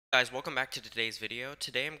Guys, welcome back to today's video.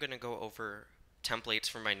 Today I'm going to go over templates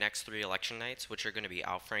for my next three election nights, which are going to be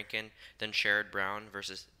Al Franken, then Sherrod Brown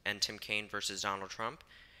and Tim Kaine versus Donald Trump.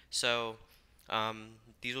 So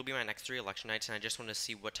these will be my next three election nights, and I just want to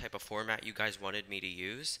see what type of format you guys wanted me to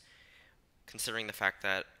use, considering the fact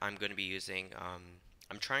that I'm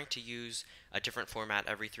trying to use a different format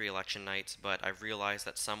every three election nights, but I've realized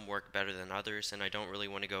that some work better than others, and I don't really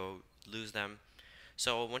want to go lose them.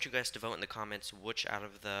 So I want you guys to vote in the comments which out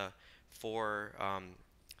of the four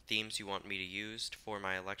themes you want me to use for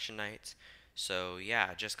my election nights. So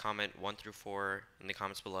yeah, just comment 1 through 4 in the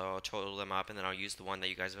comments below. I'll total them up and then I'll use the one that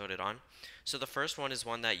you guys voted on. So the first one is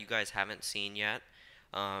one that you guys haven't seen yet.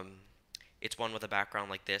 Um, it's one with a background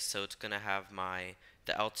like this, so it's gonna have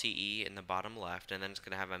the LTE in the bottom left, and then it's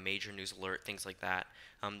gonna have a major news alert, things like that.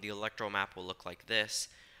 The electoral map will look like this.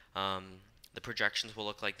 Um, the projections will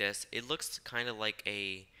look like this. It looks kind of like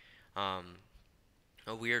um,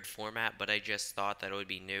 a weird format, but I just thought that it would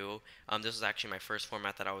be new. This was actually my first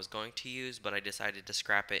format that I was going to use, but I decided to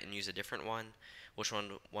scrap it and use a different one, which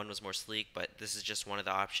one was more sleek, but this is just one of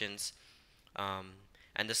the options. Um,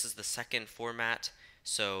 and this is the second format.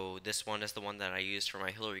 So this one is the one that I used for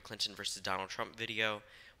my Hillary Clinton versus Donald Trump video.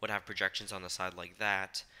 Would have projections on the side like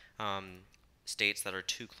that. States that are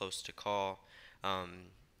too close to call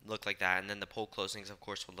look like that. And then the poll closings, of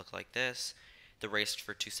course, would look like this. The race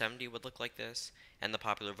for 270 would look like this. And the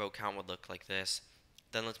popular vote count would look like this.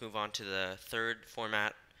 Then let's move on to the third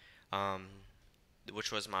format, um,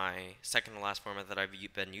 which was my second to last format that I've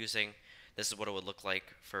been using. This is what it would look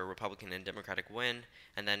like for a Republican and Democratic win,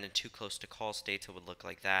 and then in too close to call states, it would look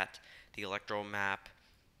like that. The electoral map,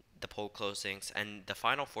 the poll closings, and the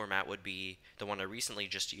final format would be the one I recently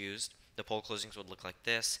just used. The poll closings would look like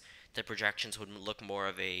this. The projections would look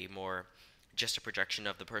more just a projection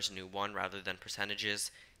of the person who won rather than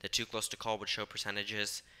percentages. The too close to call would show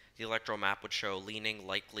percentages. The electoral map would show leaning,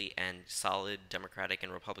 likely, and solid Democratic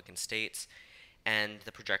and Republican states, and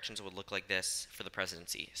the projections would look like this for the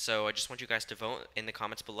presidency. So I just want you guys to vote in the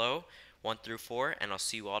comments below, 1 through 4, and I'll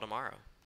see you all tomorrow.